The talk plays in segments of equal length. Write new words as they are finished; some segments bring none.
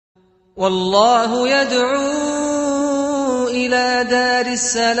والله يدعو إلى دار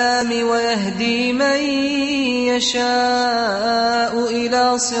السلام ويهدي من يشاء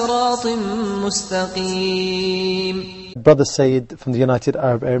إلى صراط مستقيم. Brother Sayyid from the United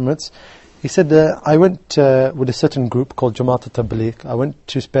Arab Emirates, he said, I went with a certain group called Jamaat Tablighi. I went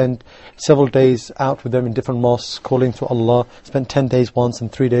to spend several days out with them in different mosques, calling to Allah. Spent 10 days once and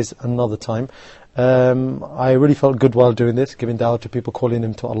 3 days another time. I really felt good while doing this, giving da'wah to people, calling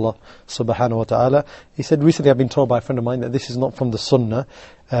them to Allah subhanahu wa ta'ala. He said, recently I've been told by a friend of mine that this is not from the Sunnah,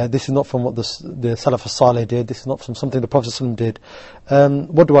 this is not from what the Salaf Salih did, this is not from something the Prophet ﷺ did.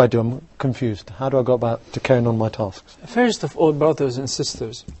 What do I do? I'm confused. How do I go about to carrying on my tasks? First of all, brothers and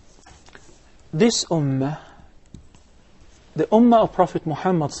sisters, this ummah, the ummah of Prophet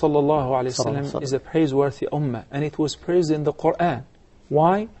Muhammad sallallahu alaihi wasallam, is a praiseworthy ummah, and it was praised in the Quran.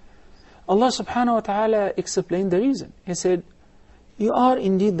 Why? Allah subhanahu wa ta'ala explained the reason. He said, you are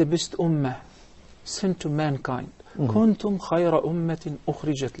indeed the best ummah sent to mankind. كنتم خير أمة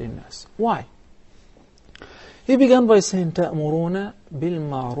أخرجت للناس. Why? He began by saying, تأمرون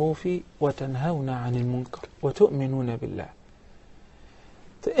بالمعروف وتنهون عن المنكر وتؤمنون بالله.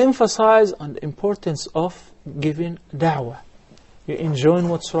 To emphasize on the importance of giving da'wah. You enjoin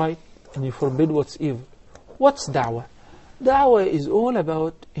what's right and you forbid what's evil. What's da'wah? Da'wah is all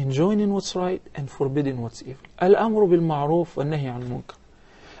about enjoining what's right and forbidding what's evil. Al-amru bil-ma'ruf wa nahy al-munkar.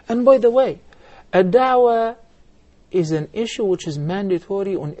 And by the way, a da'wah is an issue which is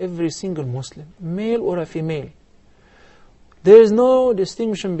mandatory on every single Muslim, male or a female. There is no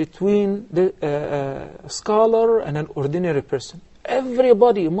distinction between a scholar and an ordinary person.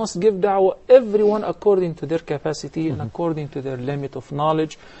 Everybody must give da'wah, everyone according to their capacity and according to their limit of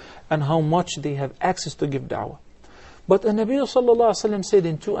knowledge and how much they have access to give da'wah. But the Nabi sallallahu alaihi wasallam said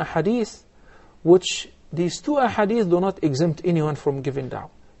in 2 ahadith, which these 2 ahadith do not exempt anyone from giving da'wah.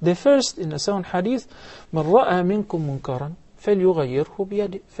 The first, in a sound hadith, من رأى منكم منكرا فليغيره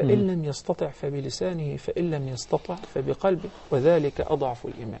بيده فإن لم يستطع فبلسانه فإن لم يستطع فبقلبه وذلك أضعف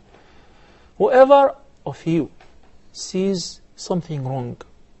الإيمان. Whoever of you sees something wrong,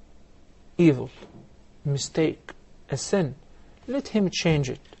 evil, mistake, a sin, let him change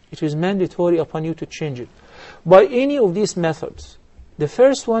it. It is mandatory upon you to change it by any of these methods. The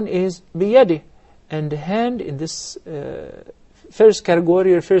first one is biyadi, and the hand in this first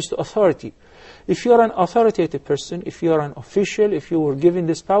category refers to authority. If you are an authoritative person, if you are an official, if you were given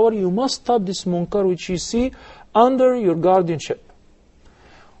this power, you must stop this munkar which you see under your guardianship.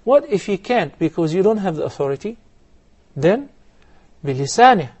 What if you can't because you don't have the authority? Then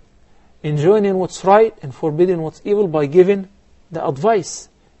bilisanih, enjoining what's right and forbidding what's evil by giving the advice,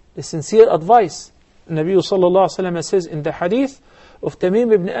 the sincere advice. Nabi sallallahu alaihi wasallam says in the hadith of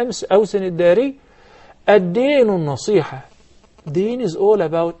Tamim ibn Aws al-Dari, ad-din al-nasiha. Deen is all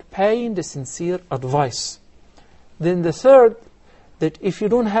about paying the sincere advice. Then the third, that if you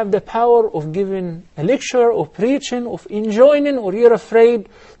don't have the power of giving a lecture or preaching, of enjoining, or you're afraid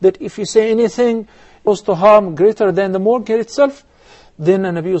that if you say anything goes to harm greater than the munkar itself, then the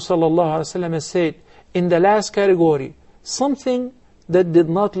Nabi sallallahu alaihi wasallam said in the last category, something that did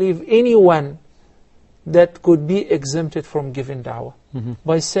not leave anyone that could be exempted from giving da'wah,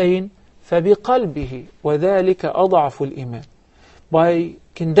 by saying فَبِقَلْبِهِ وَذَلِكَ أَضْعَفُ الْإِيمَانِ, by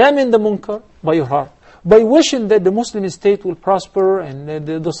condemning the munkar by your heart, by wishing that the Muslim state will prosper and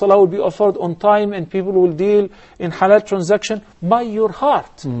the salah will be offered on time and people will deal in halal transaction by your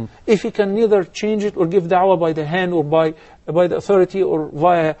heart. If you can neither change it or give da'wah by the hand or by the authority or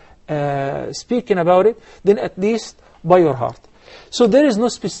via speaking about it, then at least by your heart. So there is no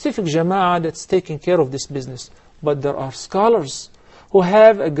specific jama'ah that's taking care of this business, but there are scholars who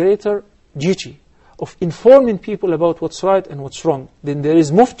have a greater duty of informing people about what's right and what's wrong. Then there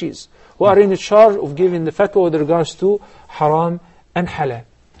is muftis who are in charge of giving the fatwa with regards to haram and halal.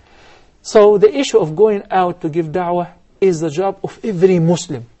 So the issue of going out to give da'wah is the job of every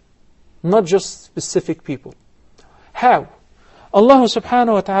Muslim, not just specific people. How? Allah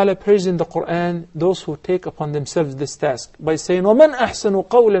subhanahu wa ta'ala prays in the Quran those who take upon themselves this task by saying, وَمَنْ أَحْسَنُ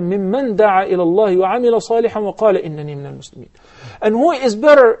قَوْلًا مِمَّنْ دَعَى إِلَى اللَّهِ وَعَمِلَ صَالِحًا وَقَالَ إِنَّنِي مِنَ الْمُسْلِمِينَ. And who is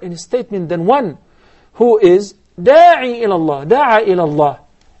better in statement than one who is دَاعِي إِلَى اللَّهِ, دَعَى إِلَى اللَّهِ,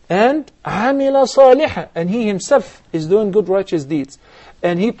 and عَمِلَ صَالِحًا, and he himself is doing good righteous deeds,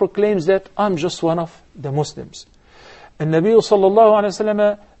 and he proclaims that I'm just one of the Muslims. And Nabi sallallahu alayhi wa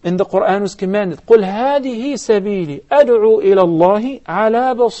sallam in the Quran was commanded, قُلْ هَذِهِ سَبِيلِ أَدْعُو إِلَى اللَّهِ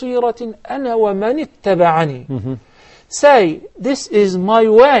عَلَى بَصِيرَةٍ أَنَا وَمَنِ اتَّبَعَنِي. Say, this is my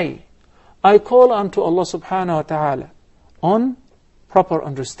way. I call unto Allah subhanahu wa ta'ala on proper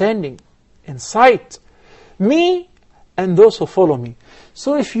understanding, insight, me and those who follow me.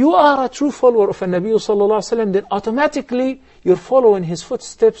 So if you are a true follower of Nabi sallallahu alaihi wasallam, then automatically you're following his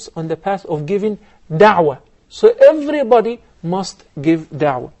footsteps on the path of giving da'wah. So everybody must give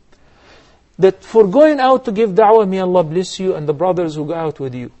da'wah. That for going out to give da'wah, may Allah bless you and the brothers who go out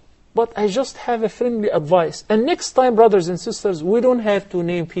with you. But I just have a friendly advice. And next time, brothers and sisters, we don't have to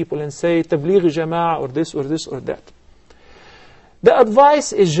name people and say Tablighi Jamaat or this or this or that. The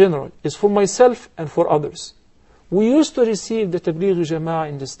advice is general, is for myself and for others. We used to receive the Tablighi Jamaat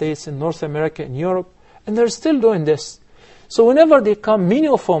in the States, in North America, in Europe, and they're still doing this. So whenever they come, many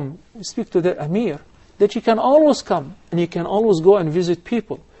of them speak to their Amir, that you can always come and you can always go and visit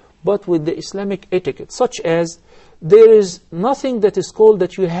people, but with the Islamic etiquette, such as there is nothing that is called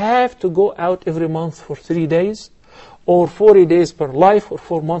that you have to go out every month for 3 days, or 40 days per life, or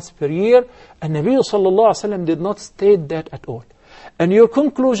 4 months per year. And Nabi sallallahu alaihi wasallam did not state that at all. And your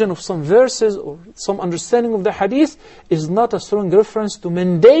conclusion of some verses or some understanding of the hadith is not a strong reference to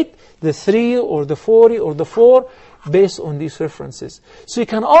mandate the 3 or the 40 or the 4 based on these references. So you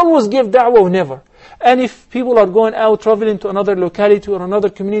can always give da'wah whenever. And if people are going out, traveling to another locality or another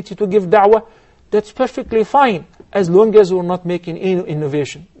community to give da'wah, that's perfectly fine, as long as we're not making any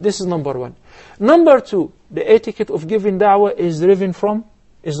innovation. This is number one. Number two, the etiquette of giving da'wah is derived from,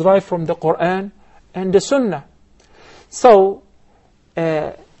 is derived from the Quran and the Sunnah. So,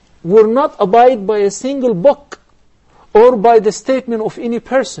 we're not abide by a single book or by the statement of any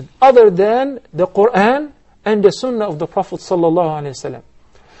person other than the Quran and the Sunnah of the Prophet sallallahu alaihi wasallam.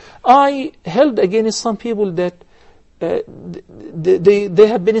 I held against some people that they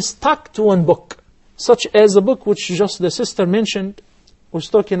have been stuck to one book, such as a book which just the sister mentioned, was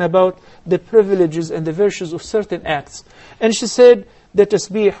talking about the privileges and the virtues of certain acts. And she said the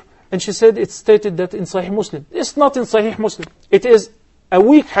tasbih, and she said it's stated that in Sahih Muslim. It's not in Sahih Muslim. It is a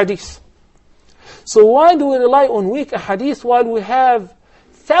weak hadith. So why do we rely on weak hadith while we have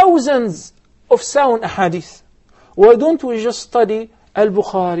thousands of sound hadith? Why don't we just study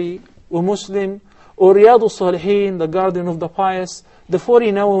Al-Bukhari or Muslim or Riyadh al-Salihin, the Garden of the Pious, the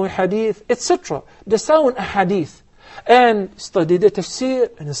 40 Nawawi hadith, etc. The sound hadith, and study the tafsir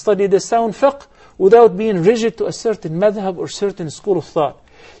and study the sound fiqh without being rigid to a certain madhab or certain school of thought.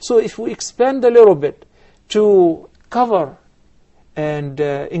 So if we expand a little bit to cover and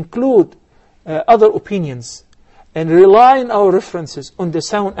include other opinions and rely on our references on the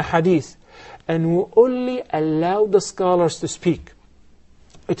sound hadith, and we only allow the scholars to speak,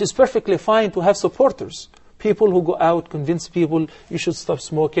 it is perfectly fine to have supporters. People who go out, convince people you should stop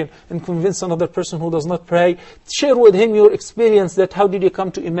smoking, and convince another person who does not pray. Share with him your experience, that how did you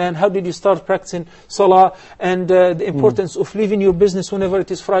come to Iman, how did you start practicing Salah, and the importance of leaving your business whenever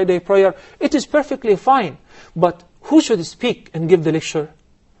it is Friday prayer. It is perfectly fine. But who should speak and give the lecture?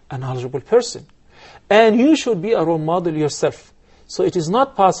 A knowledgeable person. And you should be a role model yourself. So it is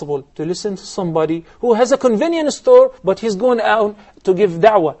not possible to listen to somebody who has a convenience store, but he's going out to give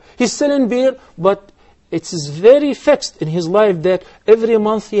da'wah. He's selling beer, but it is very fixed in his life that every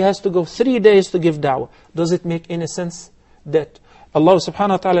month he has to go 3 days to give da'wah. Does it make any sense? That Allah subhanahu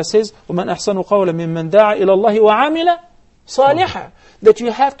wa ta'ala says, وَمَنْ أَحْسَنُ قَوْلًا مِمَّنْ دَعَ إِلَى اللَّهِ وَعَامِلَ صَالِحًا. That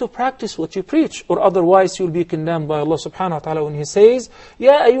you have to practice what you preach, or otherwise you'll be condemned by Allah subhanahu wa ta'ala when He says,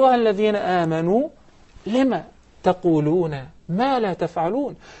 يَا أَيُّهَا الَّذِينَ آمَنُوا لِمَا تَقُولُونَ ما لا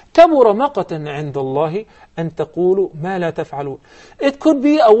تفعلون كبر مقتا عند الله أن تقولوا ما لا تفعلون. It could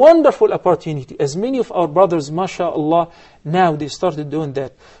be a wonderful opportunity, as many of our brothers, mashallah, now they started doing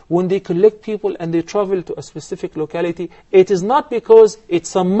that. When they collect people and they travel to a specific locality, it is not because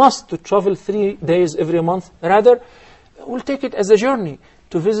it's a must to travel 3 days every month. Rather, we'll take it as a journey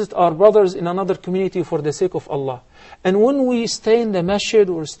to visit our brothers in another community for the sake of Allah. And when we stay in the masjid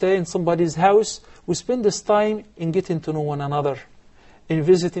or stay in somebody's house, we spend this time in getting to know one another, in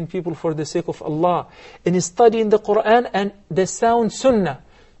visiting people for the sake of Allah, in studying the Quran and the sound Sunnah.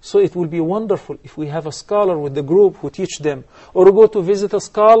 So it will be wonderful if we have a scholar with the group who teach them, or go to visit a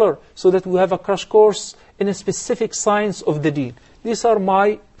scholar so that we have a crash course in a specific science of the deen. These are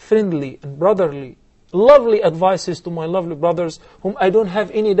my friendly and brotherly, lovely advices to my lovely brothers, whom I don't have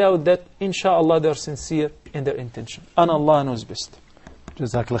any doubt that, inshallah, they are sincere in their intention. And Allah knows best.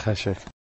 Jazakallah khair, Shaykh.